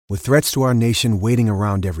With threats to our nation waiting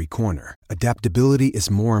around every corner, adaptability is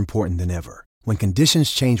more important than ever. When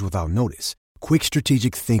conditions change without notice, quick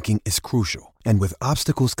strategic thinking is crucial. And with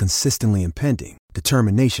obstacles consistently impending,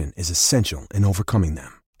 determination is essential in overcoming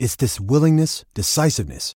them. It's this willingness,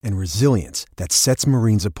 decisiveness, and resilience that sets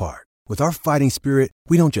Marines apart. With our fighting spirit,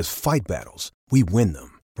 we don't just fight battles, we win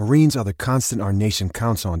them. Marines are the constant our nation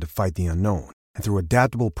counts on to fight the unknown. And through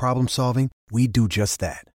adaptable problem solving, we do just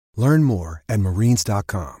that. Learn more at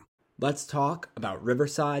marines.com. Let's talk about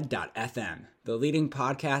Riverside.fm, the leading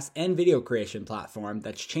podcast and video creation platform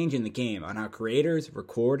that's changing the game on how creators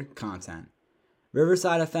record content.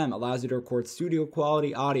 Riverside FM allows you to record studio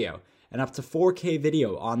quality audio and up to 4K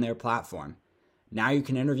video on their platform. Now you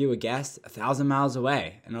can interview a guest 1,000 miles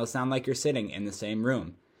away and it'll sound like you're sitting in the same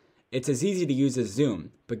room. It's as easy to use as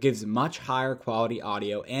Zoom, but gives much higher quality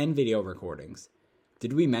audio and video recordings.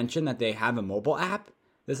 Did we mention that they have a mobile app?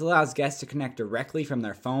 This allows guests to connect directly from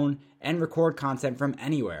their phone and record content from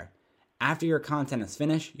anywhere. After your content is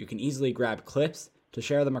finished, you can easily grab clips to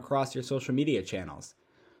share them across your social media channels.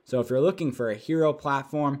 So if you're looking for a hero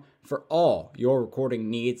platform for all your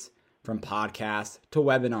recording needs, from podcasts to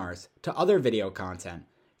webinars to other video content,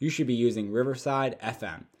 you should be using Riverside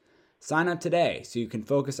FM. Sign up today so you can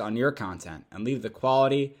focus on your content and leave the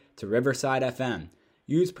quality to Riverside FM.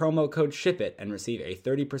 Use promo code SHIPIT and receive a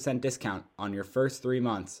 30% discount on your first 3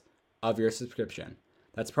 months of your subscription.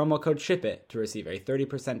 That's promo code SHIPIT to receive a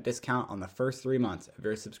 30% discount on the first 3 months of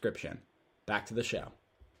your subscription. Back to the show.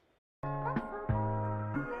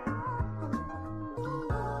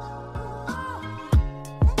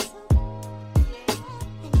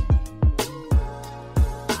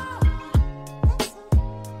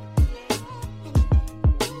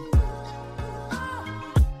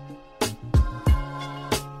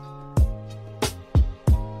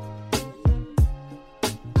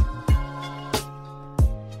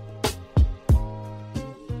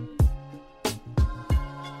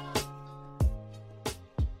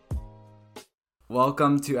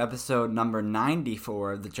 Welcome to episode number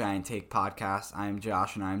 94 of the Giant Take podcast. I am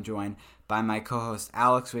Josh and I am joined by my co-host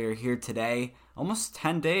Alex. We are here today almost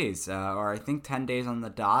 10 days, or I think 10 days on the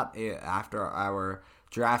dot after our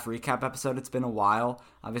draft recap episode. It's been a while.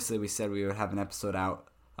 Obviously, we said we would have an episode out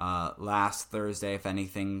last Thursday if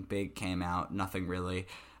anything big came out. Nothing really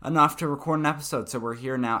enough to record an episode. So we're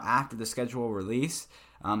here now after the schedule release.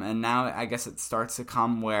 And now I guess it starts to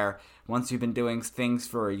come where once you've been doing things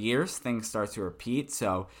for years, things start to repeat.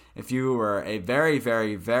 So if you were a very,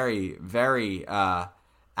 very, very, very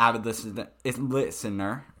avid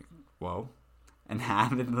listener, an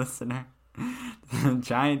avid listener to the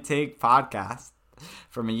Giant Take podcast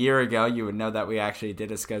from a year ago, you would know that we actually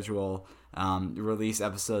did a schedule release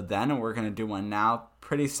episode then, and we're going to do one now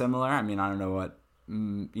pretty similar. I mean, I don't know what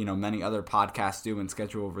many other podcasts do when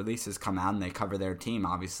scheduled releases come out and they cover their team,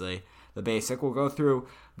 obviously. The basic. We'll go through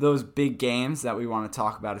those big games that we want to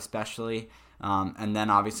talk about especially, and then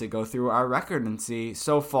obviously go through our record and see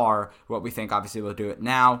so far what we think. Obviously, we'll do it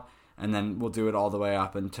now, and then we'll do it all the way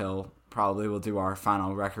up until probably we'll do our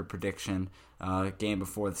final record prediction game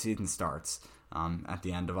before the season starts at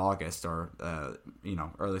the end of August or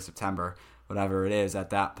early September, whatever it is at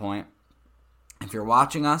that point. If you're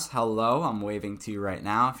watching us, hello, I'm waving to you right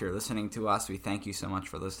now. If you're listening to us, we thank you so much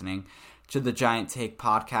for listening to the Giant Take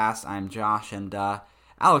podcast. I'm Josh, and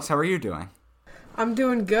Alex, how are you doing? I'm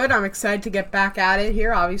doing good. I'm excited to get back at it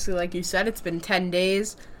here. Obviously, like you said, it's been 10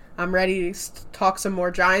 days. I'm ready to talk some more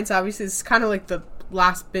Giants. Obviously, it's kind of like the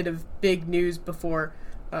last bit of big news before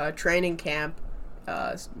training camp,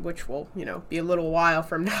 which will, be a little while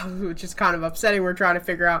from now, which is kind of upsetting. We're trying to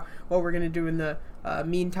figure out what we're going to do in the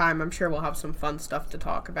meantime. I'm sure we'll have some fun stuff to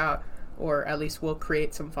talk about, or at least we'll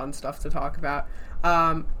create some fun stuff to talk about.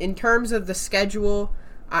 In terms of the schedule,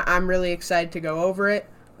 I'm really excited to go over it.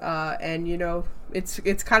 And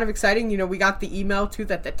it's kind of exciting. We got the email too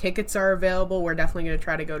that the tickets are available. We're definitely going to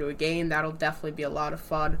try to go to a game. That'll definitely be a lot of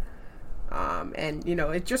fun. And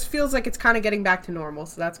it just feels like it's kind of getting back to normal.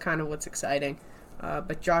 So that's kind of what's exciting.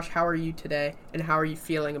 But Josh, how are you today, and how are you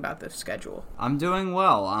feeling about the schedule? I'm doing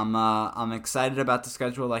well. I'm excited about the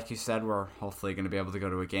schedule. Like you said, we're hopefully going to be able to go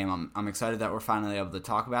to a game. I'm excited that we're finally able to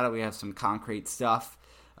talk about it. We have some concrete stuff.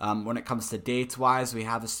 When it comes to dates-wise, we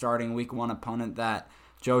have a starting Week 1 opponent that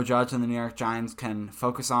Joe Judge and the New York Giants can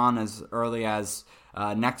focus on as early as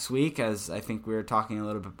next week, as I think we were talking a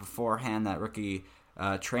little bit beforehand, that rookie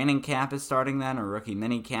training camp is starting then, or rookie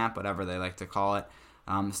mini camp, whatever they like to call it.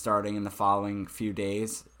 Starting in the following few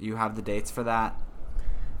days. You have the dates for that?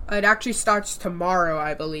 It actually starts tomorrow,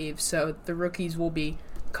 I believe, so the rookies will be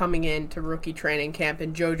coming into rookie training camp,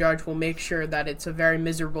 and Joe Judge will make sure that it's a very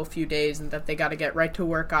miserable few days and that they got to get right to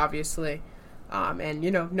work, obviously. And,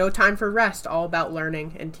 no time for rest, all about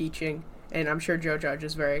learning and teaching, and I'm sure Joe Judge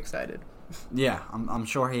is very excited. Yeah, I'm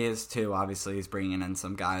sure he is too. Obviously, he's bringing in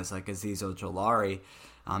some guys like Azeez Ojulari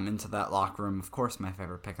into that locker room. Of course, my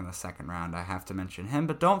favorite pick in the second round. I have to mention him.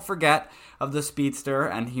 But don't forget of the speedster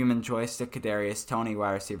and human joystick Kadarius Toney,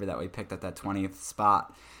 wide receiver that we picked at that 20th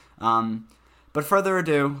spot. But further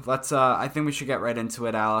ado, I think we should get right into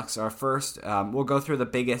it, Alex. Our first, we'll go through the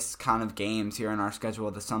biggest kind of games here in our schedule.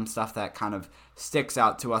 There's some stuff that kind of sticks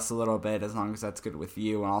out to us a little bit, as long as that's good with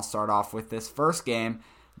you. And I'll start off with this first game,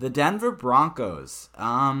 the Denver Broncos.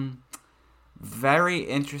 Very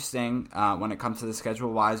interesting when it comes to the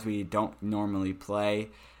schedule-wise. We don't normally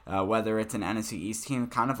play, whether it's an NFC East team.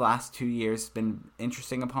 Kind of last 2 years been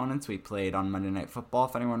interesting opponents. We played on Monday Night Football,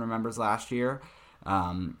 if anyone remembers last year. It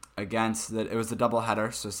was a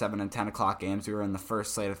doubleheader, so 7 and 10 o'clock games. We were in the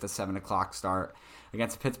first slate at the 7 o'clock start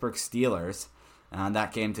against the Pittsburgh Steelers.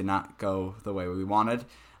 That game did not go the way we wanted.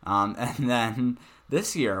 And then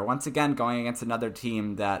this year, once again, going against another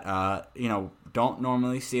team that, don't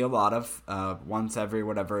normally see a lot of once every,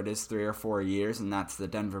 3 or 4 years, and that's the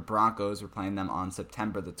Denver Broncos. We're playing them on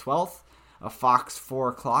September the 12th, a Fox 4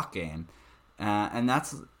 o'clock game. And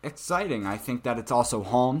that's exciting. I think that it's also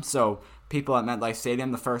home, so people at MetLife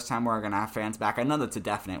Stadium, the first time we're going to have fans back. I know that's a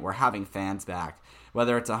definite. We're having fans back.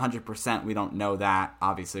 Whether it's 100%, we don't know that.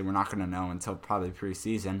 Obviously, we're not going to know until probably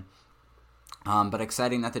preseason. But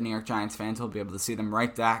exciting that the New York Giants fans will be able to see them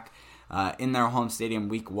right back in their home stadium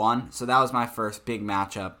week 1. So that was my first big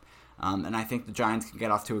matchup. And I think the Giants can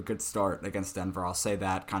get off to a good start against Denver. I'll say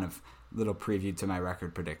that, kind of little preview to my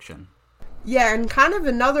record prediction. Yeah, and kind of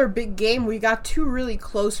another big game. We got 2 really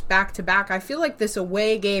close back-to-back. I feel like this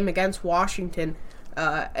away game against Washington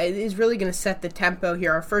is really going to set the tempo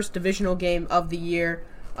here. Our first divisional game of the year.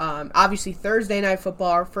 Obviously, Thursday Night Football,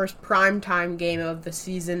 our first primetime game of the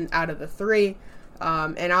season out of the 3.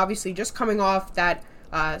 And obviously, just coming off that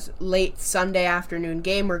late Sunday afternoon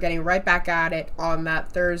game, we're getting right back at it on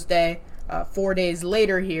that Thursday, 4 days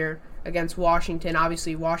later here against Washington.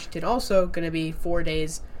 Obviously, Washington also going to be 4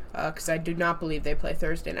 days because I do not believe they play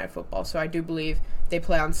Thursday Night Football. So I do believe they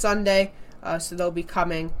play on Sunday, so they'll be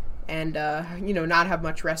coming and, not have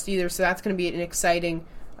much rest either. So that's going to be an exciting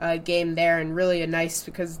game there, and really a nice,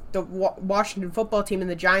 because the Washington football team and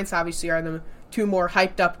the Giants obviously are the 2 more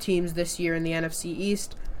hyped up teams this year in the NFC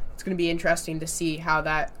East. It's going to be interesting to see how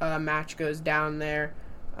that match goes down there.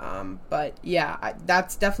 But yeah,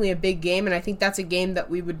 that's definitely a big game, and I think that's a game that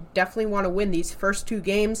we would definitely want to win. These first 2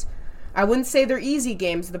 games, I wouldn't say they're easy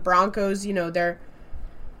games. The Broncos,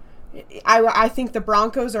 I think the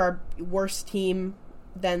Broncos are a worse team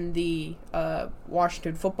than the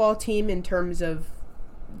Washington football team in terms of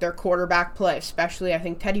their quarterback play, especially. I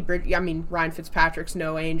think Ryan Fitzpatrick's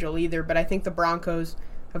no angel either, but I think the Broncos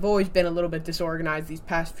have always been a little bit disorganized these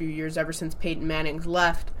past few years, ever since Peyton Manning's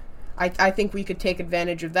left. I think we could take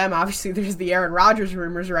advantage of them. Obviously, there's the Aaron Rodgers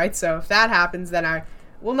rumors, right? So if that happens, then I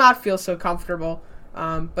will not feel so comfortable.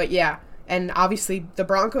 But yeah, and obviously the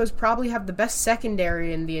Broncos probably have the best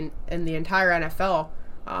secondary in the entire NFL,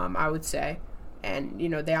 I would say. And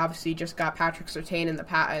they obviously just got Patrick Surtain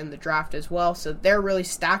in the draft as well, so they're really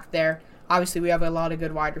stacked there. Obviously, we have a lot of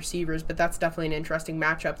good wide receivers, but that's definitely an interesting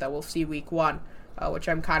matchup that we'll see week 1, which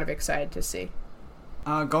I'm kind of excited to see.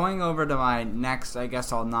 Going over to my next, I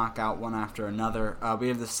guess I'll knock out one after another. We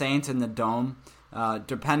have the Saints in the Dome.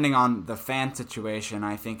 Depending on the fan situation,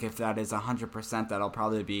 I think if that is 100%, that'll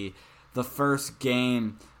probably be the first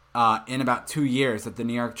game in about 2 years that the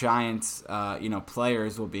New York Giants,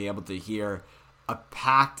 players will be able to hear a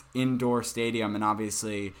packed indoor stadium. And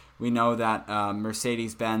obviously, we know that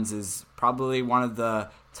Mercedes-Benz is probably one of the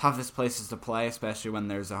toughest places to play, especially when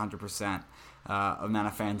there's 100% amount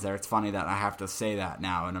of fans there. It's funny that I have to say that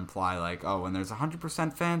now and imply when there's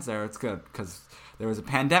 100% fans there, it's good, because there was a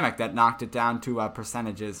pandemic that knocked it down to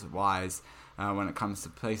percentages-wise when it comes to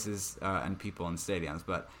places and people in stadiums.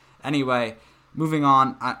 But anyway, moving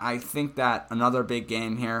on, I think that another big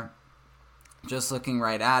game here, just looking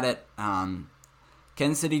right at it,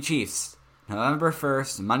 Kansas City Chiefs, November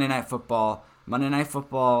 1st, Monday Night Football. Monday Night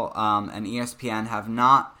Football and ESPN have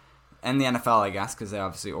not, and the NFL, I guess, because they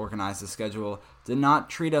obviously organized the schedule, did not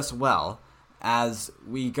treat us well as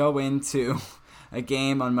we go into a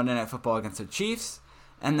game on Monday Night Football against the Chiefs,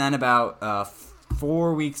 and then about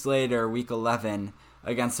 4 weeks later, Week 11,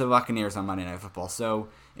 against the Buccaneers on Monday Night Football. So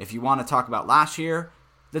if you want to talk about last year,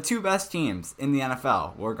 the 2 best teams in the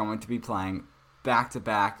NFL were going to be playing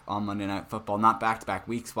back-to-back on Monday Night Football. Not back-to-back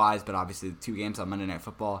weeks-wise, but obviously the 2 games on Monday Night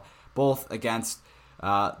Football, both against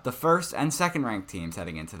the first and second ranked teams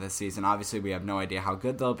heading into this season. Obviously, we have no idea how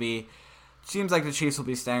good they'll be. Seems like the Chiefs will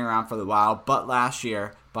be staying around for a while, but last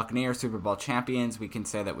year, Buccaneers Super Bowl champions, we can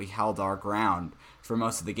say that we held our ground for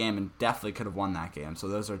most of the game and definitely could have won that game. So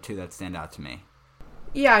those are two that stand out to me.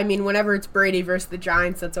 Yeah, I mean, whenever it's Brady versus the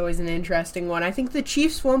Giants, that's always an interesting one. I think the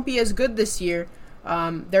Chiefs won't be as good this year.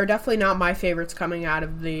 They're definitely not my favorites coming out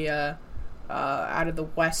of the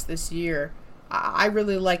West this year. I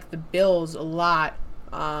really like the Bills a lot,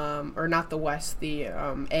 or not the West, the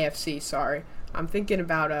AFC. Sorry, I'm thinking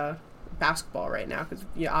about basketball right now because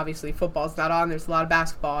obviously football's not on. There's a lot of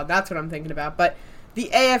basketball, and that's what I'm thinking about. But the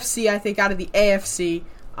AFC, I think out of the AFC.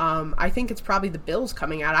 I think it's probably the Bills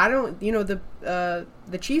coming out.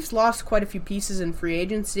 The Chiefs lost quite a few pieces in free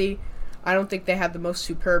agency. I don't think they had the most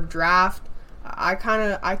superb draft. I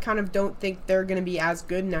kind of don't think they're going to be as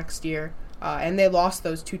good next year. And they lost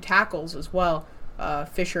those two tackles as well,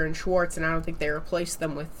 Fisher and Schwartz, and I don't think they replaced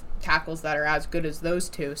them with tackles that are as good as those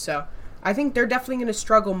two. So I think they're definitely going to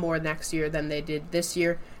struggle more next year than they did this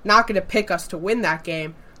year. Not going to pick us to win that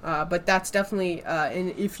game. But that's definitely,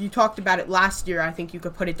 and if you talked about it last year, I think you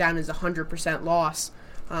could put it down as a 100% loss.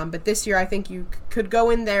 But this year, I think you could go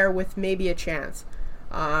in there with maybe a chance.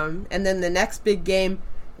 And then the next big game,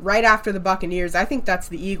 right after the Buccaneers, I think that's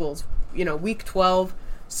the Eagles. Week 12,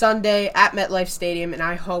 Sunday at MetLife Stadium, and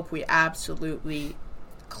I hope we absolutely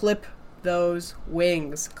clip those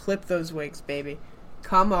wings. Clip those wings, baby.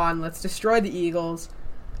 Come on, let's destroy the Eagles.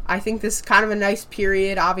 I think this is kind of a nice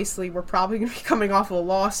period. Obviously, we're probably going to be coming off of a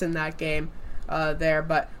loss in that game there,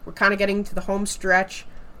 but we're kind of getting to the home stretch,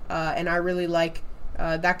 and I really like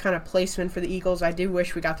that kind of placement for the Eagles. I do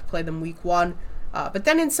wish we got to play them week 1, but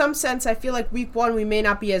then in some sense, I feel like week 1 we may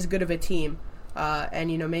not be as good of a team, and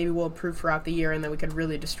maybe we'll improve throughout the year, and then we could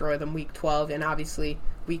really destroy them week 12, and obviously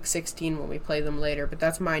week 16 when we play them later. But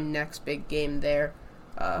that's my next big game there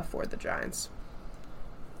for the Giants.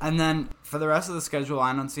 And then for the rest of the schedule,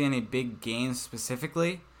 I don't see any big games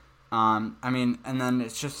specifically. And then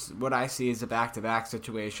it's just what I see is a back-to-back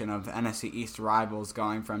situation of NFC East rivals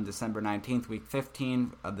going from December 19th, Week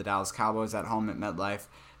 15, of the Dallas Cowboys at home at MetLife.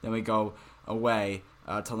 Then we go away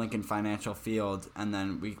to Lincoln Financial Field, and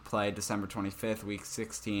then we play December 25th, Week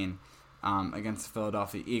 16, against the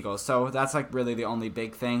Philadelphia Eagles. So that's really the only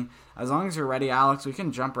big thing. As long as you're ready, Alex, we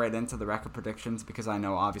can jump right into the record predictions because I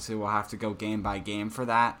know obviously we'll have to go game by game for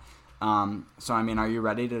that. Are you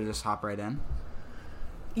ready to just hop right in?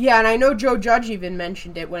 Yeah, and I know Joe Judge even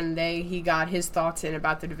mentioned it when he got his thoughts in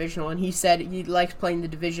about the divisional, and he said he likes playing the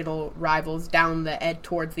divisional rivals down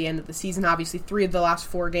towards the end of the season. Obviously, 3 of the last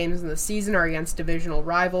 4 games in the season are against divisional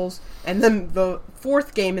rivals, and then the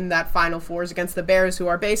 4th game in that Final Four is against the Bears, who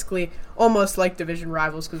are basically almost like division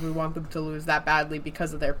rivals because we want them to lose that badly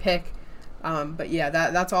because of their pick. But yeah,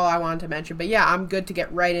 that's all I wanted to mention. But yeah, I'm good to get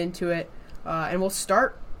right into it, and we'll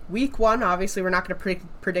start Week 1, obviously, we're not going to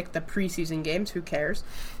predict the preseason games. Who cares?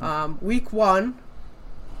 Week 1,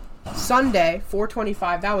 Sunday,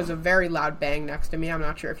 4:25. That was a very loud bang next to me. I'm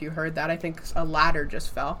not sure if you heard that. I think a ladder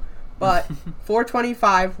just fell. But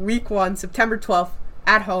 4:25, Week 1, September 12th,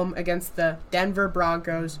 at home against the Denver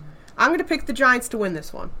Broncos. I'm going to pick the Giants to win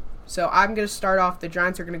this one. So I'm going to start off. The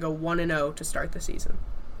Giants are going to go 1-0 to start the season.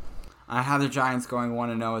 I have the Giants going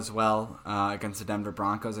 1-0 as well against the Denver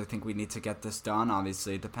Broncos. I think we need to get this done.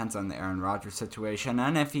 Obviously, it depends on the Aaron Rodgers situation.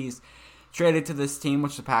 And if he's traded to this team,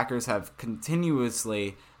 which the Packers have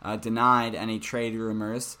continuously denied any trade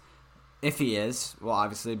rumors, if he is, we'll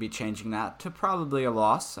obviously be changing that to probably a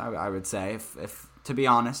loss, I would say. If to be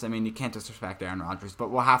honest, you can't disrespect Aaron Rodgers,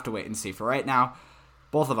 but we'll have to wait and see. For right now,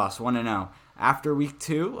 both of us 1-0. After Week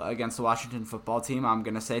 2 against the Washington football team, I'm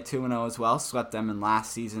going to say 2-0 as well. Swept them in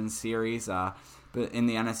last season's series. But in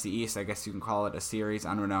the NFC East, I guess you can call it a series.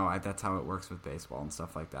 I don't know. That's how it works with baseball and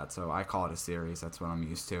stuff like that. So I call it a series. That's what I'm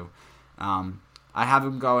used to. I have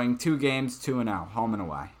them going 2 games, 2-0, home and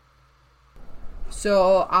away.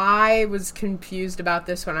 So I was confused about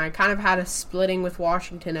this one. I kind of had a splitting with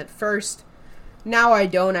Washington at first. Now I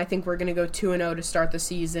don't. I think we're going to go 2-0 to start the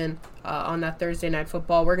season on that Thursday Night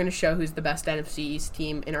Football. We're going to show who's the best NFC East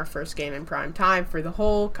team in our first game in prime time for the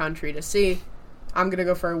whole country to see. I'm going to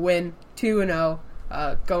go for a win, 2-0,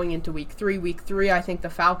 going into Week 3. Week 3, I think the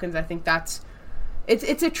Falcons,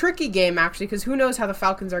 it's a tricky game, actually, because who knows how the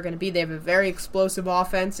Falcons are going to be. They have a very explosive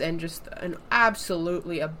offense and just an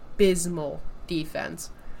absolutely abysmal defense.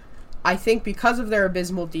 I think because of their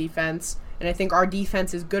abysmal defense, and I think our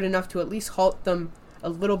defense is good enough to at least halt them a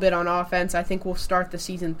little bit on offense, I think we'll start the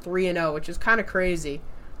season 3-0, which is kind of crazy.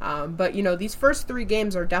 But, these first 3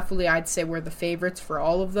 games are definitely, I'd say, we're the favorites for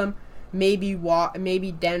all of them.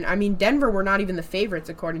 Denver were not even the favorites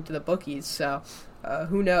according to the bookies. So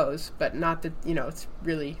Who knows? But not that, it's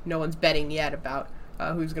really no one's betting yet about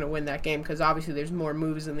who's going to win that game, because obviously there's more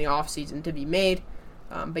moves in the offseason to be made.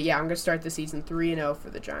 But yeah, I'm going to start the season 3-0 for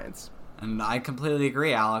the Giants. And I completely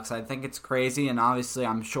agree, Alex. I think it's crazy, and obviously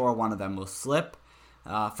I'm sure one of them will slip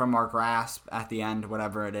from our grasp at the end,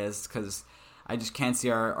 whatever it is, because I just can't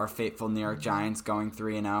see our fateful New York Giants going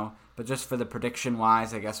 3-0. But just for the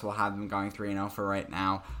prediction-wise, I guess we'll have them going 3-0 for right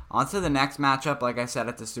now. On to the next matchup, like I said,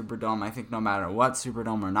 at the Superdome. I think no matter what,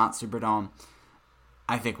 Superdome or not Superdome,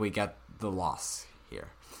 I think we get the loss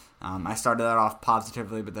here. I started that off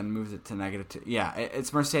positively, but then moved it to negative. Yeah,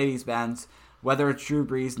 it's Mercedes-Benz. Whether it's Drew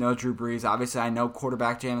Brees, no Drew Brees. Obviously, I know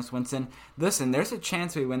quarterback Jameis Winston. Listen, there's a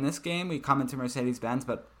chance we win this game. We come into Mercedes-Benz,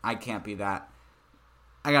 but I can't be that.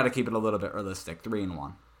 I got to keep it a little bit realistic.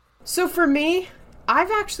 3-1. So for me,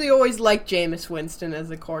 I've actually always liked Jameis Winston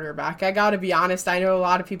as a quarterback. I got to be honest. I know a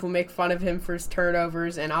lot of people make fun of him for his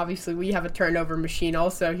turnovers, and obviously we have a turnover machine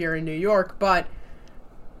also here in New York, but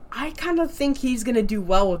I kind of think he's going to do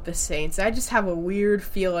well with the Saints. I just have a weird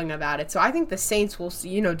feeling about it. So I think the Saints will,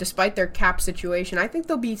 despite their cap situation, I think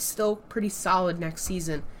they'll be still pretty solid next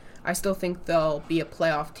season. I still think they'll be a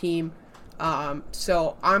playoff team.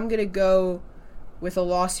 So I'm going to go with a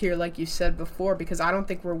loss here, like you said before, because I don't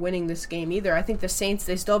think we're winning this game either. I think the Saints,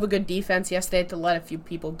 they still have a good defense. Yes, they had to let a few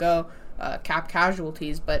people go, cap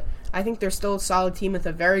casualties, but I think they're still a solid team with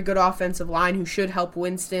a very good offensive line who should help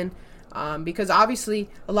Winston. Because obviously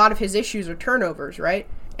a lot of his issues are turnovers, right?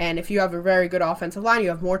 And if you have a very good offensive line, you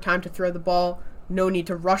have more time to throw the ball, no need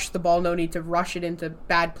to rush the ball, no need to rush it into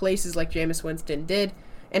bad places like Jameis Winston did.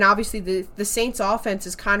 And obviously the Saints offense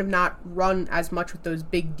is kind of not run as much with those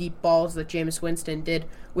big deep balls that Jameis Winston did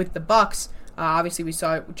with the Bucs. Obviously we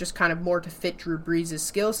saw it just kind of more to fit Drew Brees'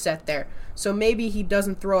 skill set there. So maybe he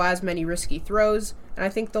doesn't throw as many risky throws, and I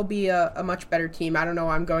think they'll be a much better team. I don't know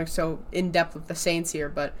why I'm going so in-depth with the Saints here,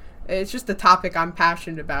 but it's just the topic I'm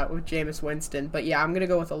passionate about with Jameis Winston. But yeah, I'm going to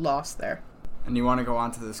go with a loss there. And you want to go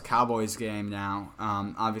on to this Cowboys game now.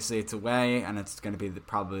 Obviously, it's away, and it's going to be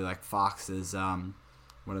probably like Fox's,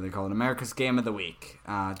 what do they call it, America's Game of the Week.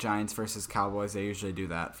 Giants versus Cowboys, they usually do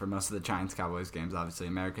that for most of the Giants-Cowboys games. Obviously,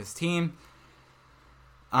 America's team.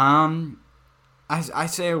 I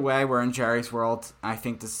say away, we're in Jerry's world. I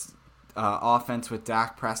think this offense with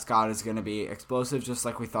Dak Prescott is going to be explosive, just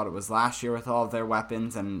like we thought it was last year with all of their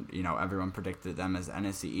weapons, and everyone predicted them as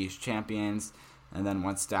NFC East champions. And then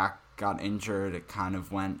once Dak got injured, it kind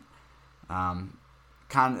of went, our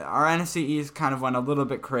NFC East kind of went a little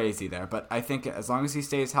bit crazy there. But I think as long as he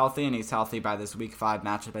stays healthy, and he's healthy by this Week 5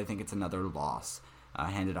 matchup, I think it's another loss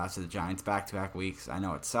handed out to the Giants back-to-back weeks. I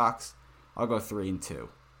know it sucks. I'll go 3-2.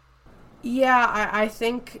 Yeah, I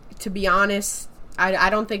think, to be honest, I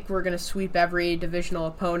don't think we're going to sweep every divisional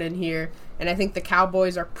opponent here, and I think the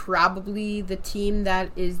Cowboys are probably the team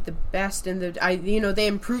that is the best in the. They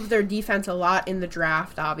improved their defense a lot in the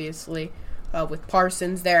draft, obviously, with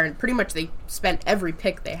Parsons there, and pretty much they spent every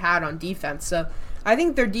pick they had on defense. So I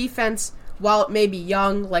think their defense, while it may be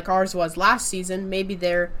young like ours was last season, maybe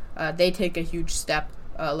they take a huge step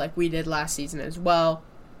like we did last season as well.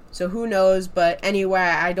 So who knows? But anyway,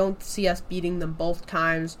 I don't see us beating them both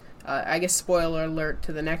times. I guess spoiler alert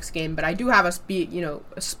to the next game, but I do have us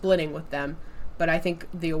splitting with them. But I think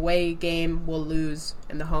the away game will lose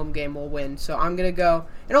and the home game will win. So I'm gonna go.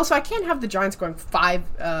 And also, I can't have the Giants going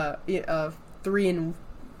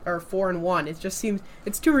 3-4-1. It just seems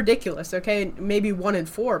it's too ridiculous. Okay, maybe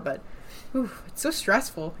 1-4, but it's so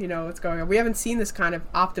stressful. What's going on. We haven't seen this kind of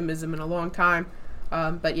optimism in a long time.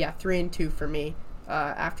 But yeah, 3-2 for me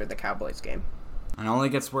after the Cowboys game. And it only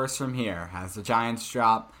gets worse from here as the Giants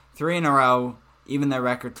drop 3 in a row, even their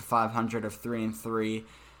record to 500 of 3-3.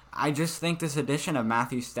 I just think this addition of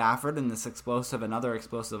Matthew Stafford and this another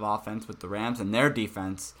explosive offense with the Rams and their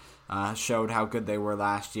defense showed how good they were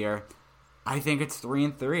last year. I think it's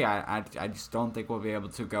 3-3. I just don't think we'll be able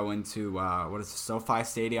to go into SoFi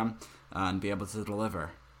Stadium and be able to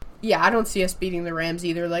deliver. Yeah, I don't see us beating the Rams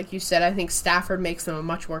either. Like you said, I think Stafford makes them a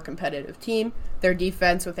much more competitive team. Their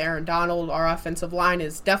defense with Aaron Donald, our offensive line,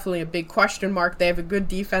 is definitely a big question mark. They have a good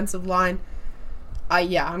defensive line.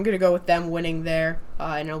 I'm going to go with them winning there,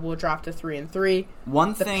 and we'll drop to 3-3.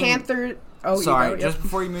 Panthers... Just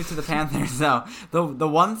before you move to the Panthers, though, the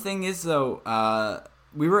one thing is, though,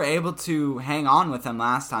 we were able to hang on with them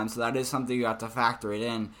last time, so that is something you have to factor it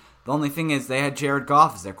in. The only thing is they had Jared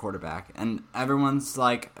Goff as their quarterback, and everyone's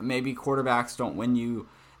like, maybe quarterbacks don't win you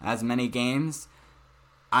as many games.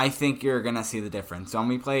 I think you're going to see the difference. So when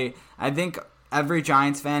we play, I think every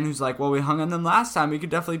Giants fan who's like, well, we hung on them last time, we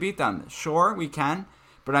could definitely beat them. Sure, we can,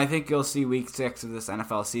 But I think you'll see week 6 of this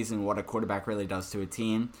NFL season what a quarterback really does to a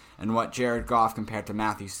team and what Jared Goff compared to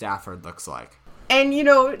Matthew Stafford looks like. And,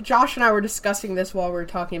 Josh and I were discussing this while we were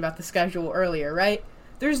talking about the schedule earlier, right?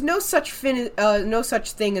 There's no such thing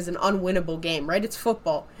as an unwinnable game, right? It's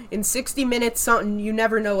football. In 60 minutes, you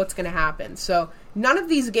never know what's going to happen. So none of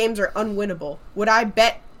these games are unwinnable. Would I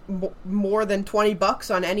bet more than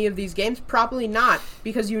 $20 on any of these games? Probably not,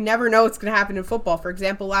 because you never know what's going to happen in football. For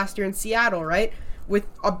example, last year in Seattle, right? With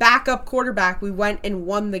a backup quarterback, we went and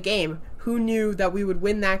won the game. Who knew that we would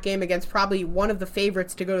win that game against probably one of the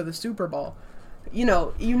favorites to go to the Super Bowl?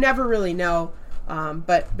 You never really know.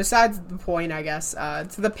 But besides the point, I guess,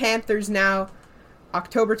 to the Panthers now,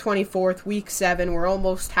 October 24th, week 7. We're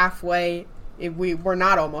almost halfway. We're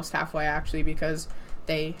not almost halfway, actually, because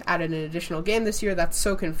they added an additional game this year. That's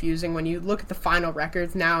so confusing when you look at the final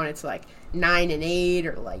records now, and it's like 9-8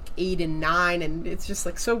 or like 8-9, and it's just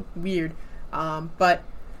like so weird. But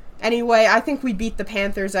anyway, I think we beat the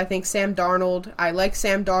Panthers. I think I like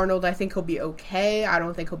Sam Darnold. I think he'll be okay. I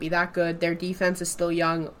don't think he'll be that good. Their defense is still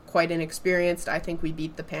young, quite inexperienced. I think we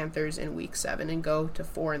beat the Panthers in week 7 and go to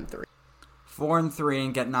 4-3. 4-3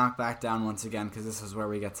 and get knocked back down once again, because this is where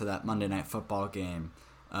we get to that Monday Night Football game.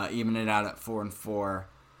 Even it out at 4-4.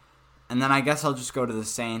 And then I guess I'll just go to the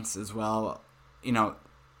Saints as well.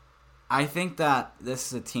 I think that this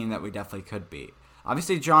is a team that we definitely could beat.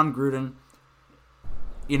 Obviously, John Gruden,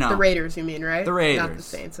 the Raiders, you mean, right? The Raiders. Not the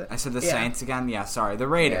Saints. I said the Saints again? Yeah, sorry. The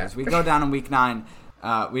Raiders. Yeah. We go down in week 9.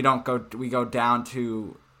 We go down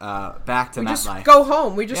to back to MetLife. We just go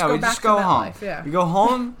home. We just go back to home. MetLife. Yeah. We go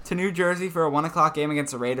home to New Jersey for a 1 o'clock game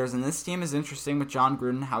against the Raiders, and this team is interesting with John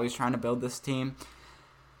Gruden, how he's trying to build this team.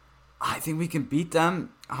 I think we can beat them.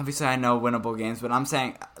 Obviously, I know winnable games, but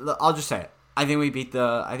I'll just say it. I think we beat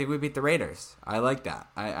the Raiders. I like that.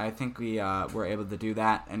 I think we were able to do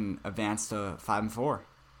that and advance to 5-4.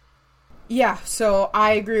 Yeah, so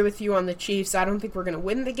I agree with you on the Chiefs. I don't think we're going to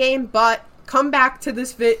win the game, but come back to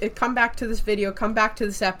this video, come back to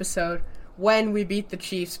this episode when we beat the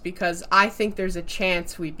Chiefs, because I think there's a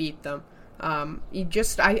chance we beat them.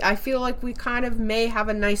 I feel like we kind of may have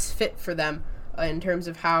a nice fit for them in terms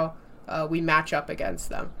of how we match up against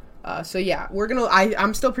them. So yeah,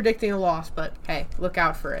 I'm still predicting a loss, but hey, look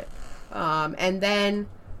out for it. And then,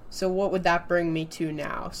 so what would that bring me to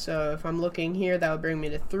now? So if I'm looking here, that would bring me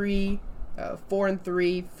to 3,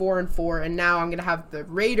 4-3, 4-4, and now I'm going to have the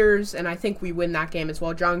Raiders, and I think we win that game as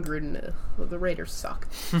well. John Gruden, the Raiders suck.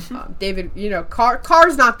 David,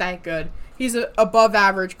 Carr's not that good. He's an above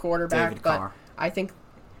average quarterback, but I think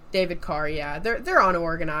David Carr, yeah, they're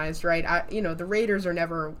unorganized, right? The Raiders are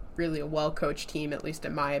never really a well-coached team, at least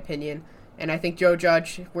in my opinion, and I think Joe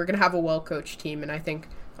Judge, we're going to have a well-coached team, and I think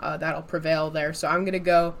that'll prevail there, so I'm going to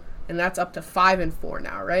go, and that's up to 5-4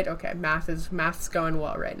 now, right? Okay, math's going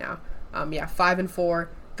well right now. 5-4,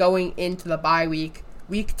 going into the bye week,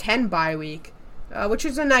 week 10 bye week, which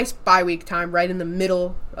is a nice bye week time, right in the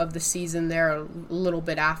middle of the season there, a little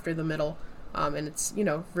bit after the middle, and it's,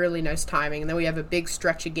 really nice timing. And then we have a big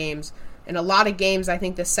stretch of games, and a lot of games, I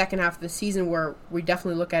think, the second half of the season where we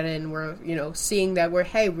definitely look at it and we're, seeing that we're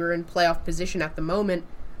in playoff position at the moment.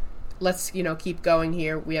 Let's, keep going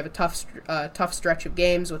here. We have a tough stretch of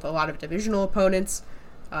games with a lot of divisional opponents,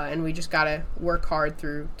 and we just got to work hard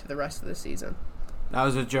through to the rest of the season. That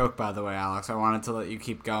was a joke, by the way, Alex. I wanted to let you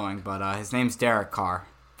keep going, but his name's Derek Carr,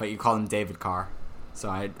 but you called him David Carr. So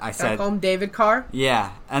I said... I call him David Carr?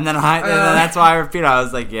 Yeah, and then that's why I repeated. I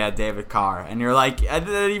was like, yeah, David Carr. And you're like, and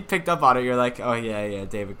then you picked up on it. You're like, oh, yeah,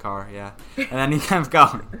 David Carr, yeah. And then you kept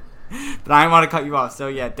going. But I didn't want to cut you off. So,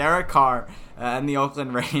 yeah, Derek Carr and the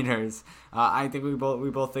Oakland Raiders. I think we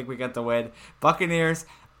both think we get the win. Buccaneers,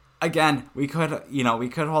 again, we could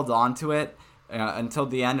hold on to it until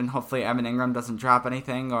the end, and hopefully Evan Ingram doesn't drop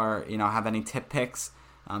anything or, have any tip picks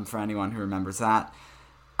for anyone who remembers that.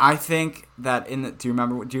 I think that do you know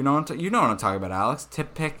what I'm talking about, Alex?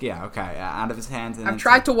 Tip pick? Yeah, okay. Out of his hands. And I've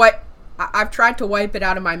tried to wipe it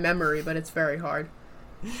out of my memory, but it's very hard.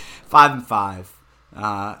 5-5.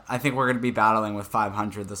 I think we're going to be battling with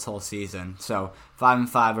 500 this whole season. So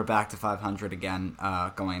 5-5, we're back to 500 again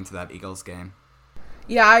going into that Eagles game.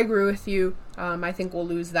 Yeah, I agree with you. I think we'll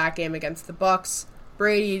lose that game against the Bucs.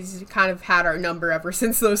 Brady's kind of had our number ever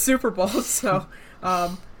since those Super Bowls, so I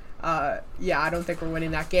don't think we're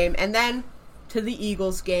winning that game. And then to the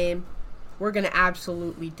Eagles game, we're going to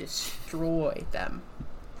absolutely destroy them.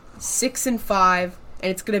 6-5,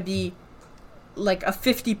 and it's going to be like a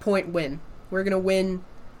 50-point win. We're going to win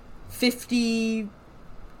 50-0,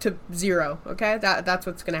 okay? That's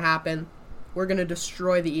what's going to happen. We're going to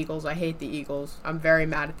destroy the Eagles. I hate the Eagles. I'm very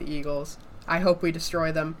mad at the Eagles. I hope we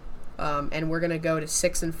destroy them. and we're going to go to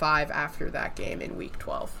 6-5 after that game in Week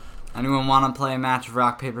 12. Anyone want to play a match of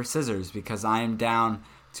rock, paper, scissors? Because I am down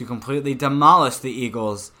to completely demolish the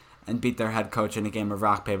Eagles and beat their head coach in a game of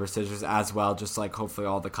rock, paper, scissors as well, just like hopefully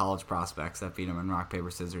all the college prospects that beat him in rock, paper,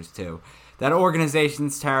 scissors too. That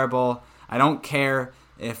organization's terrible. I don't care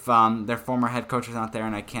if their former head coach is not there,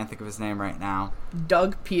 and I can't think of his name right now.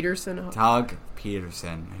 Doug Peterson,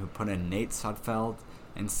 who put in Nate Sudfeld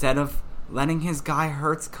instead of letting his guy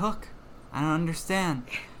Hurts cook. I don't understand.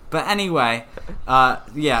 But anyway, I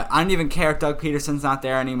don't even care if Doug Peterson's not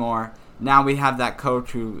there anymore. Now we have that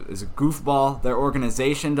coach who is a goofball. Their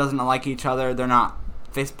organization doesn't like each other. They're not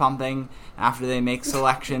fist pumping after they make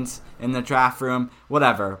selections in the draft room.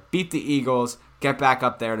 Whatever. Beat the Eagles. Get back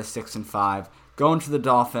up there to 6-5. Go into the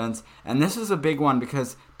Dolphins. And this is a big one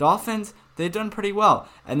because Dolphins, they've done pretty well.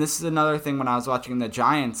 And this is another thing when I was watching the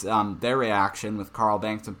Giants, their reaction with Carl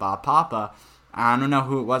Banks and Bob Papa. I don't know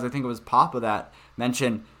who it was. I think it was Papa that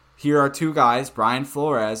mentioned, here are two guys, Brian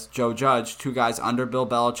Flores, Joe Judge, two guys under Bill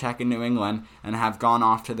Belichick in New England and have gone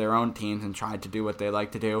off to their own teams and tried to do what they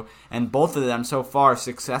like to do. And both of them so far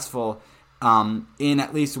successful in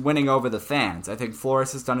at least winning over the fans. I think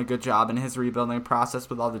Flores has done a good job in his rebuilding process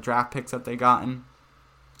with all the draft picks that they've gotten.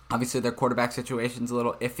 Obviously, their quarterback situation's a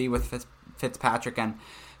little iffy with Fitzpatrick and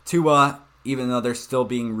Tua, even though they're still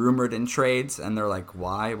being rumored in trades. And they're like,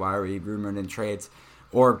 why? Why are we rumored in trades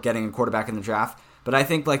or getting a quarterback in the draft? But I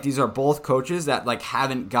think like these are both coaches that like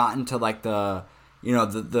haven't gotten to like the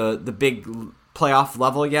big playoff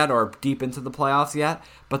level yet or deep into the playoffs yet,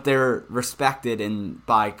 but they're respected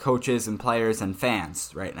by coaches and players and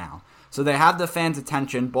fans right now. So they have the fans'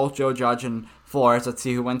 attention, both Joe Judge and Flores. Let's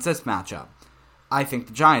see who wins this matchup. I think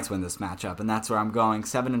the Giants win this matchup, and that's where I'm going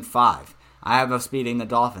 7-5. I have us beating the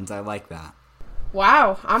Dolphins. I like that.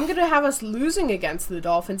 Wow, I'm going to have us losing against the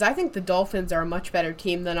Dolphins. I think the Dolphins are a much better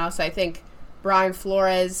team than us. I think Brian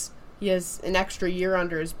Flores, he has an extra year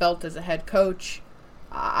under his belt as a head coach.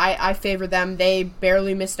 I favor them. They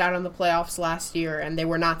barely missed out on the playoffs last year, and they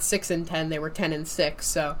were not 6-10. They were 10-6.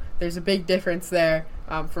 So there's a big difference there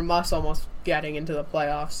from us almost getting into the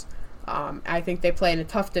playoffs. I think they play in a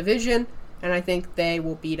tough division, and I think they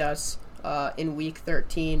will beat us in Week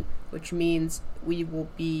 13, which means we will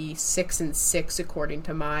be 6-6 according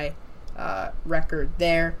to my record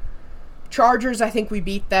there. Chargers, I think we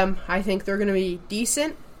beat them. I think they're going to be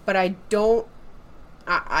decent, but I don't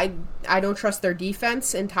trust their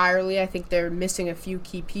defense entirely. I think they're missing a few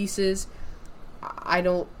key pieces. I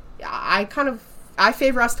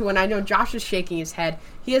favor us to win. I know Josh is shaking his head.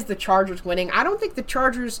 He has the Chargers winning. I don't think the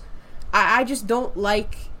Chargers, I just don't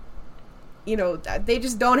like, they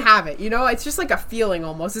just don't have it. It's just like a feeling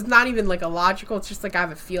almost. It's not even like a logical, it's just like I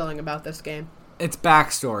have a feeling about this game. It's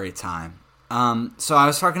backstory time. So I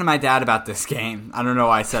was talking to my dad about this game. I don't know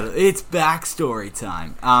why I said it. It's backstory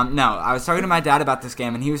time. No, I was talking to my dad about this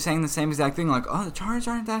game, and he was saying the same exact thing. Like, oh, the Chargers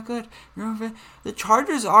aren't that good. The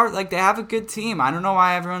Chargers are, like, they have a good team. I don't know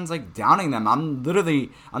why everyone's, like, downing them. I'm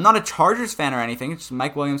not a Chargers fan or anything. It's just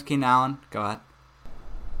Mike Williams, Keenan Allen. Go ahead.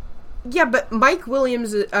 Yeah, but Mike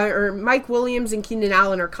Williams and Keenan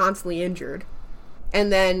Allen are constantly injured.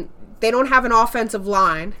 And then they don't have an offensive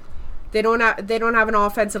line. They don't have an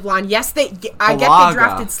offensive line. Yes, I get they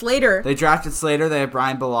drafted Slater. They drafted Slater. They have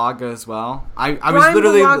Brian Bulaga as well.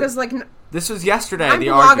 Bulaga's like. This was yesterday. Brian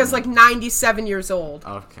Bulaga's like 97 years old.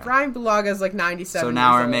 Okay. Brian Bulaga's like 97. So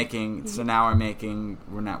now we're making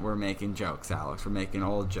jokes, Alex. We're making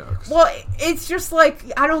old jokes. Well, it's just like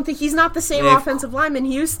I don't think he's not the same offensive lineman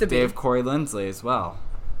he used to be. They have Corey Linsley as well.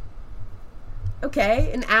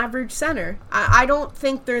 Okay, an average center. I don't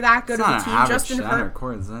think they're that good of a team. Justin Herbert.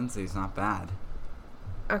 Corey Linsley's not bad.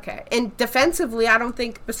 Okay, and defensively, I don't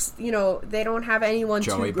think they don't have anyone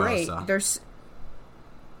too great. Bosa. There's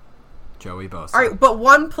Joey Bosa. All right, but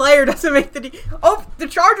one player doesn't make the. The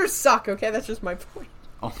Chargers suck. Okay, that's just my point.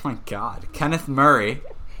 Oh my God, Kenneth Murray,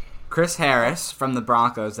 Chris Harris from the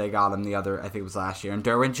Broncos. They got him I think it was last year, and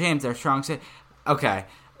Derwin James. They're strong. Okay.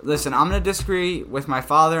 Listen, I'm going to disagree with my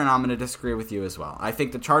father, and I'm going to disagree with you as well. I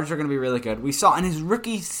think the Chargers are going to be really good. We saw in his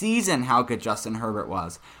rookie season how good Justin Herbert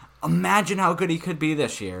was. Imagine how good he could be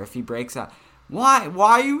this year if he breaks out. Why?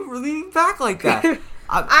 Why are you leaning back like that?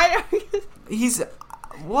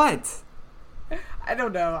 What? I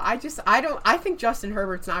don't know. I think Justin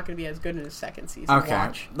Herbert's not going to be as good in his second season.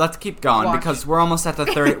 Okay, let's keep going because we're almost at the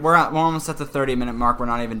 30. we're almost at the 30-minute mark. We're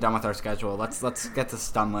not even done with our schedule. Let's get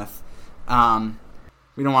this done with.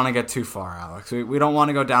 We don't want to get too far, Alex. We don't want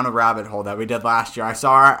to go down a rabbit hole that we did last year. I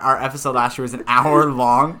saw our episode last year was an hour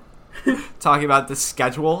long talking about the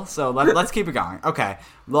schedule. So let's keep it going. Okay,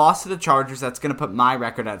 loss to the Chargers. That's going to put my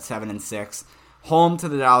record at 7-6. home to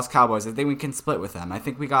the Dallas Cowboys. I think we can split with them. I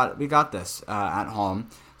think we got this at home.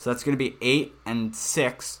 So that's going to be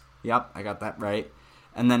 8-6. Yep, I got that right.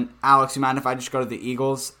 And then, Alex, you mind if I just go to the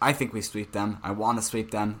Eagles? I think we sweep them. I want to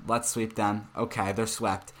sweep them. Let's sweep them. Okay, they're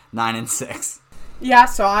swept. 9-6. Yeah,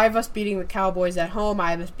 so I have us beating the Cowboys at home.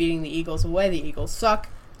 I have us beating the Eagles away. The Eagles suck.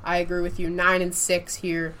 I agree with you. 9-6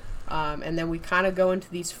 here. And then we kind of go into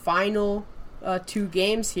these final 2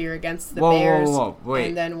 games here against the Bears wait.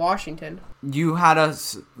 and then Washington. You had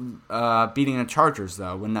us beating the Chargers,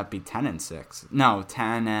 though. Wouldn't that be 10-6? No,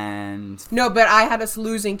 10 No, but I had us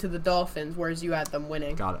losing to the Dolphins, whereas you had them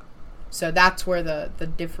winning. Got it. So that's where the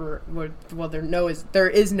there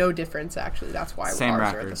is no difference, actually. That's why same ours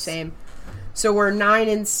records. are the same. So we're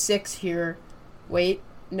 9-6 here. Wait,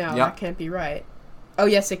 no, Yep. That can't be right. Oh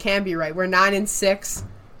yes, it can be right. We're 9-6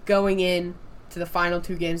 going in to the final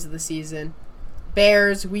 2 games of the season.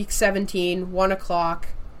 Bears, week 17, 1 o'clock.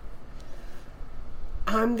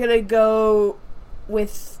 I'm going to go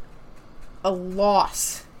with a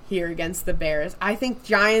loss here against the Bears. I think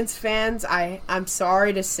Giants fans, I'm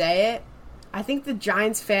sorry to say it, I think the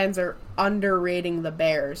Giants fans are underrating the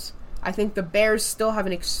Bears. I think the Bears still have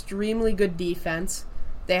an extremely good defense.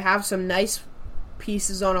 They have some nice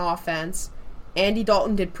pieces on offense. Andy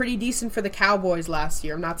Dalton did pretty decent for the Cowboys last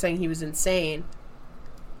year. I'm not saying he was insane.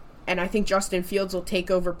 And I think Justin Fields will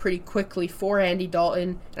take over pretty quickly for Andy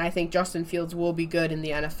Dalton. And I think Justin Fields will be good in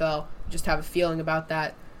the NFL. Just have a feeling about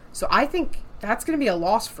that. So I think that's going to be a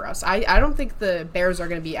loss for us. I don't think the Bears are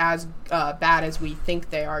going to be as bad as we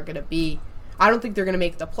think they are going to be. I don't think they're going to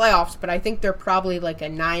make the playoffs, but I think they're probably like a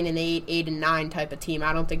 9-8, 8-9 type of team.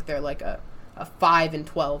 I don't think they're like a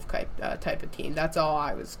 5-12 type of team. That's all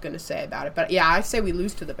I was going to say about it. But yeah, I say we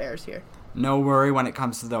lose to the Bears here. No worry when it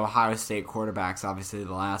comes to the Ohio State quarterbacks. Obviously,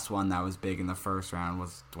 the last one that was big in the first round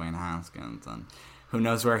was Dwayne Haskins, and who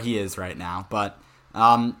knows where he is right now. But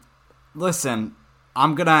listen,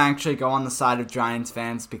 I'm going to actually go on the side of Giants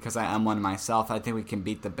fans because I am one myself. I think we can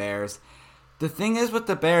beat the Bears. The thing is with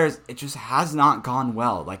the Bears, it just has not gone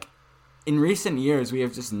well. Like, in recent years, we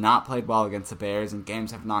have just not played well against the Bears, and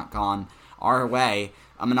games have not gone our way.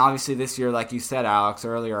 I mean, obviously this year, like you said, Alex,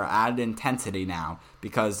 earlier, added intensity now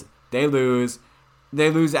because they lose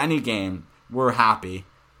any game, we're happy.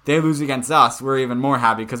 They lose against us, we're even more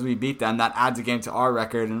happy because we beat them. That adds a game to our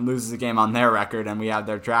record and loses a game on their record, and we have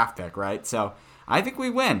their draft pick, right? So I think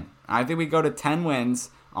we win. I think we go to 10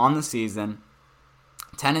 wins on the season.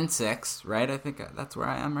 10-6, right? I think that's where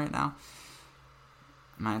I am right now.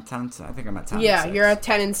 Am I at 10? I think I'm at 10. Yeah, you're at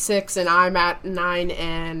 10-6, and I'm at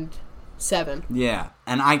 9-7. Yeah,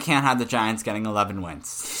 and I can't have the Giants getting 11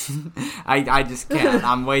 wins. I just can't.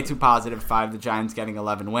 I'm way too positive the Giants getting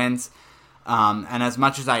 11 wins. And as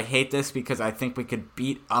much as I hate this because I think we could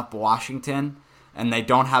beat up Washington, and they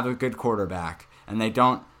don't have a good quarterback, and they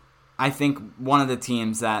don't. I think one of the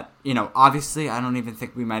teams that, obviously I don't even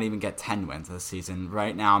think we might even get 10 wins this season.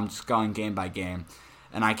 Right now I'm just going game by game,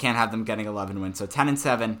 and I can't have them getting 11 wins. So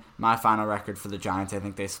 10-7, my final record for the Giants. I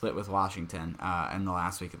think they split with Washington in the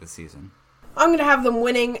last week of the season. I'm going to have them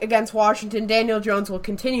winning against Washington. Daniel Jones will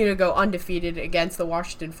continue to go undefeated against the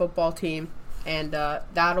Washington football team, and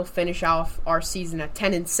that'll finish off our season at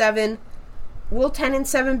 10-7. Will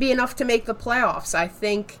 10-7 be enough to make the playoffs? I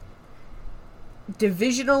think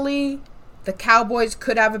divisionally, the Cowboys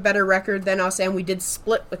could have a better record than us, and we did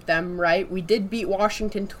split with them, right? We did beat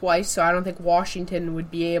Washington twice, so I don't think Washington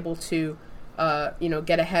would be able to,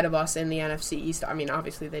 get ahead of us in the NFC East. I mean,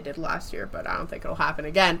 obviously they did last year, but I don't think it'll happen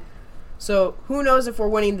again. So who knows if we're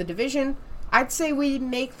winning the division? I'd say we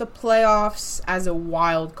make the playoffs as a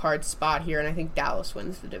wild card spot here, and I think Dallas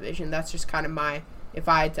wins the division. That's just kind of if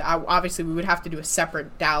I had to, obviously we would have to do a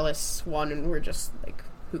separate Dallas one, and we're just like,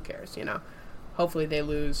 who cares, Hopefully they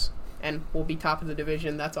lose, and we'll be top of the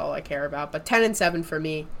division. That's all I care about. But 10-7 for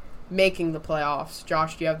me, making the playoffs.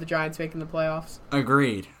 Josh, do you have the Giants making the playoffs?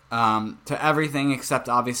 Agreed. To everything except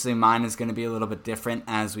obviously mine is going to be a little bit different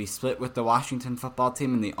as we split with the Washington football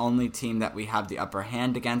team, and the only team that we have the upper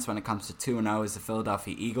hand against when it comes to 2-0 is the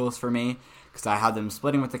Philadelphia Eagles for me, because I have them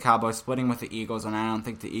splitting with the Cowboys, splitting with the Eagles, and I don't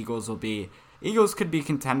think the Eagles could be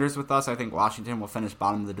contenders with us. I think Washington will finish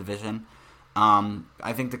bottom of the division.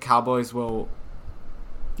 I think the Cowboys will.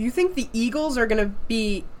 Do you think the Eagles are going to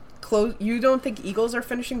be close? You don't think Eagles are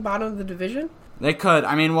finishing bottom of the division? They could.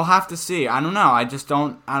 I mean, we'll have to see. I don't know. I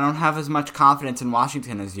don't have as much confidence in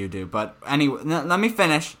Washington as you do. But anyway, let me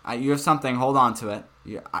finish. You have something. Hold on to it.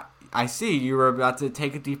 I see you were about to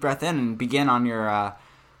take a deep breath in and begin on your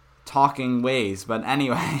talking ways. But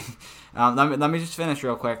anyway, let me just finish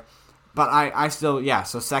real quick. But I still,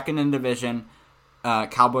 so second in division,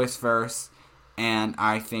 Cowboys first. And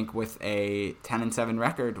I think with a 10-7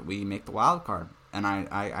 record, we make the wild card. And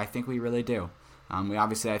I think we really do. We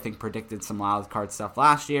obviously, I think, predicted some wild card stuff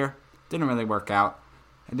last year. Didn't really work out.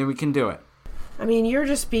 I think we can do it. I mean, you're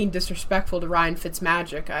just being disrespectful to Ryan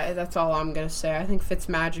Fitzmagic. That's all I'm going to say. I think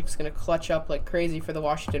Fitzmagic's going to clutch up like crazy for the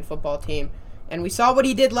Washington football team. And we saw what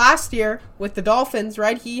he did last year with the Dolphins,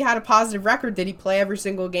 right? He had a positive record. Did he play every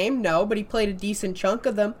single game? No, but he played a decent chunk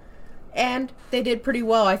of them. And they did pretty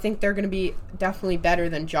well. I think they're going to be definitely better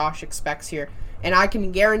than Josh expects here. And I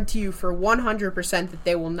can guarantee you for 100% that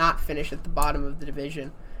they will not finish at the bottom of the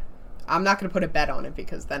division. I'm not going to put a bet on it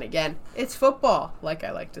because then again, it's football, like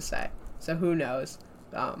I like to say. So who knows?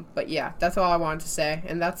 But yeah, that's all I wanted to say.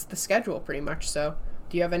 And that's the schedule pretty much. So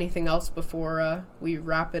do you have anything else before we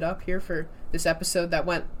wrap it up here for this episode that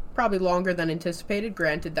went probably longer than anticipated,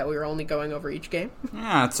 granted that we were only going over each game?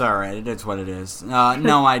 Yeah, it's all right. It is what it is.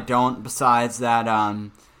 No, I don't. Besides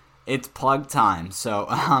that, it's plug time. So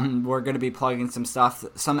we're going to be plugging some stuff,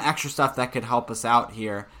 some extra stuff that could help us out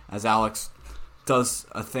here as Alex does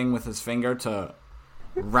a thing with his finger to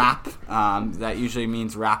wrap. That usually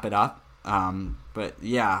means wrap it up. But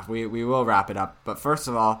yeah, we will wrap it up. But first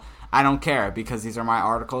of all, I don't care because these are my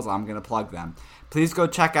articles. I'm going to plug them. Please go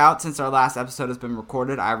check out, since our last episode has been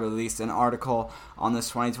recorded, I released an article on this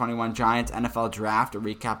 2021 Giants NFL Draft, a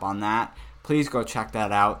recap on that. Please go check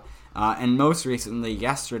that out. And most recently,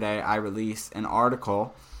 yesterday, I released an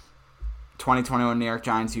article, 2021 New York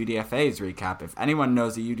Giants UDFAs recap. If anyone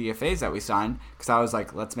knows the UDFAs that we signed, because I was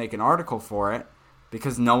like, let's make an article for it,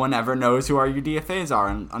 because no one ever knows who our UDFAs are,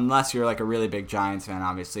 unless you're like a really big Giants fan,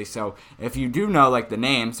 obviously. So if you do know like the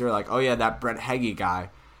names, they're like, oh yeah, that Brett Heggie guy.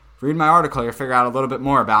 Read my article, you'll figure out a little bit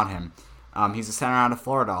more about him. He's a center out of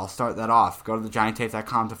Florida. I'll start that off. Go to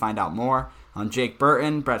thegianttape.com to find out more on Jake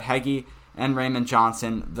Burton, Brett Heggie, and Raymond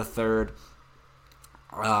Johnson III.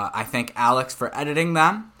 I thank Alex for editing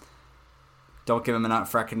them. Don't give him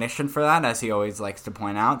enough recognition for that, as he always likes to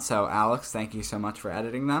point out. So, Alex, thank you so much for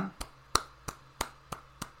editing them.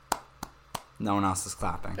 No one else is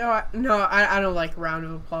clapping. No, I don't like round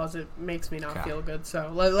of applause. It makes me not feel good.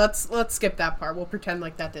 So let's skip that part. We'll pretend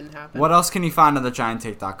like that didn't happen. What else can you find on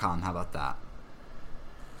thegianttape.com? How about that?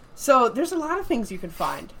 So there's a lot of things you can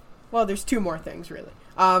find. Well, there's two more things really.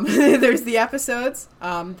 There's the episodes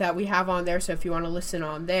that we have on there. So if you want to listen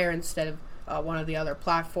on there instead of one of the other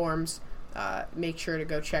platforms, make sure to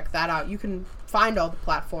go check that out. You can find all the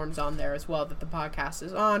platforms on there as well that the podcast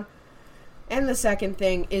is on. And the second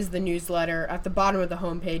thing is the newsletter. At the bottom of the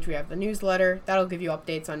homepage, we have the newsletter. That'll give you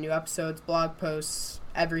updates on new episodes, blog posts,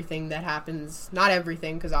 everything that happens. Not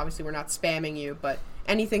everything, because obviously we're not spamming you, but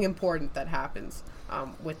anything important that happens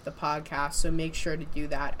with the podcast. So make sure to do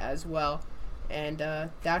that as well.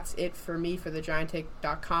 And that's it for me for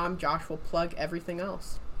thegianttape.com. Josh will plug everything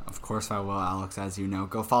else. Of course I will, Alex, as you know.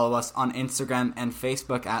 Go follow us on Instagram and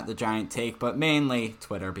Facebook at The Giant Take, but mainly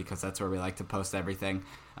Twitter, because that's where we like to post everything.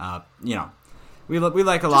 We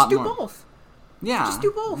like a lot more. Just do both. Yeah. Just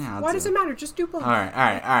do both. Yeah, Why does it matter? Just do both. All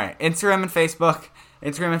right. Instagram and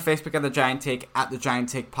Facebook at The Giant Take, at The Giant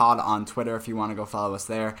Take Pod on Twitter if you want to go follow us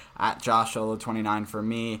there. At JoshSolo29 for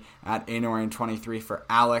me. At Anorian23 for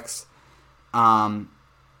Alex.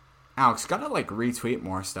 Alex, gotta retweet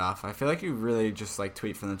more stuff. I feel like you really just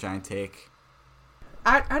tweet from The Giant Take.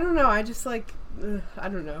 I don't know. I just I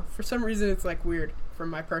don't know. For some reason, it's weird from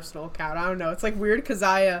my personal account. I don't know. It's weird because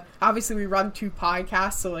I obviously we run two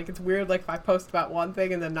podcasts, so it's weird if I post about one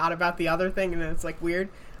thing and then not about the other thing, and then it's weird.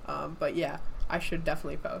 But yeah, I should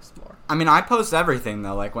definitely post more. I mean, I post everything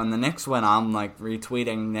though. When the Knicks win, I'm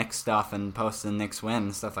retweeting Knicks stuff and posting Knicks win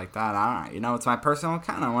and stuff like that. I don't know. It's my personal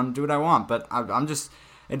account. I want to do what I want, but I'm just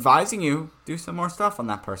advising you do some more stuff on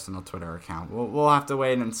that personal Twitter account. We'll have to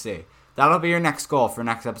wait and see. That'll be your next goal for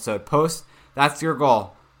next episode. Post. That's your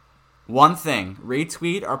goal. One thing.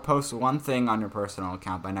 Retweet or post one thing on your personal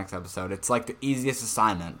account by next episode. It's the easiest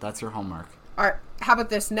assignment. That's your homework. All right. How about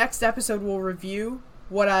this? Next episode, we'll review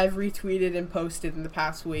what I've retweeted and posted in the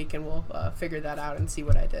past week, and we'll figure that out and see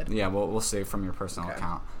what I did. Yeah, we'll see from your personal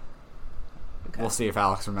account. Okay. We'll see if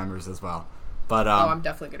Alex remembers as well. But I'm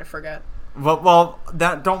definitely going to forget. Well,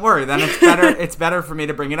 that don't worry. Then it's better. It's better for me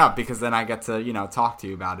to bring it up because then I get to talk to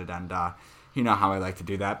you about it, and you know how I like to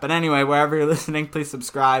do that. But anyway, wherever you're listening, please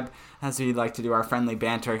subscribe as we like to do our friendly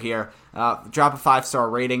banter here. Drop a 5-star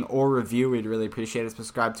rating or review. We'd really appreciate it.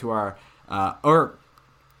 Subscribe to our or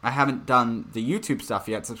I haven't done the YouTube stuff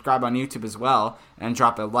yet. Subscribe on YouTube as well and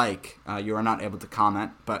drop a like. You are not able to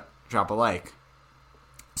comment, but drop a like.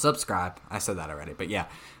 subscribe. I said that already, but yeah.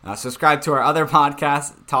 Subscribe to our other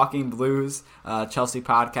podcast, Talking Blues, Chelsea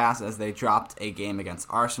podcast, as they dropped a game against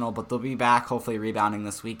Arsenal, but they'll be back, hopefully rebounding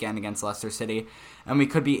this weekend against Leicester City. And we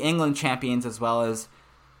could be England champions as well as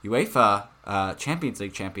UEFA Champions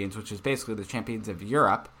League champions, which is basically the champions of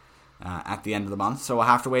Europe at the end of the month. So we'll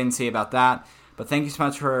have to wait and see about that. But thank you so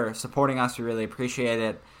much for supporting us. We really appreciate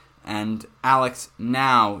it. And Alex,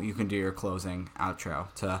 now you can do your closing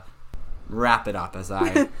outro to wrap it up. As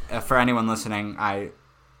I, for anyone listening, I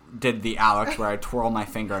did the Alex where I twirl my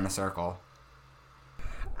finger in a circle.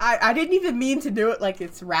 I didn't even mean to do it like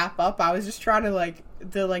it's wrap up. I was just trying to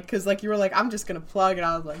because you were like, I'm just going to plug, and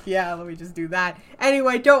I was like, yeah, let me just do that.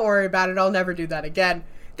 Anyway, don't worry about it. I'll never do that again.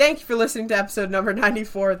 Thank you for listening to episode number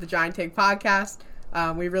 94 of the Giant Take Podcast.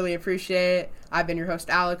 We really appreciate it. I've been your host,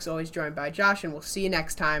 Alex, always joined by Josh, and we'll see you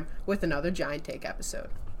next time with another Giant Take episode.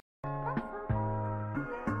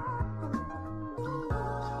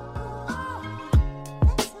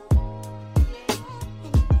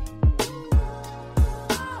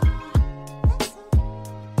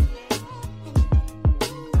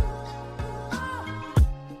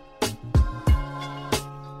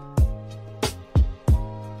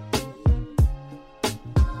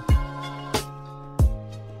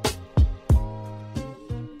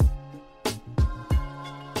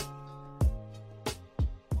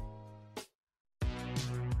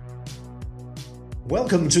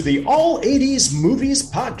 Welcome to the All 80s Movies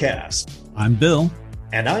Podcast. I'm Bill.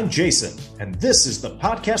 And I'm Jason. And this is the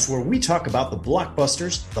podcast where we talk about the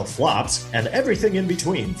blockbusters, the flops, and everything in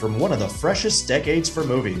between from one of the freshest decades for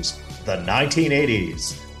movies, the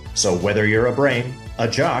 1980s. So whether you're a brain, a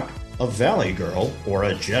jock, a valley girl, or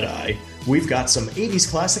a Jedi, we've got some 80s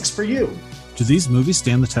classics for you. Do these movies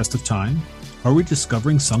stand the test of time? Are we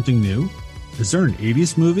discovering something new? Is there an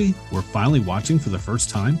 80s movie we're finally watching for the first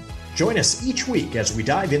time? Join us each week as we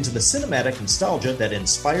dive into the cinematic nostalgia that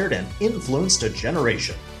inspired and influenced a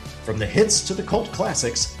generation. From the hits to the cult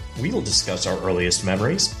classics, we'll discuss our earliest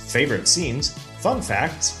memories, favorite scenes, fun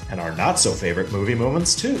facts, and our not-so-favorite movie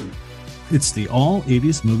moments, too. It's the All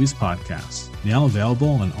 80s Movies Podcast, now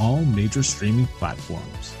available on all major streaming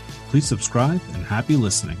platforms. Please subscribe and happy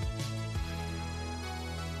listening.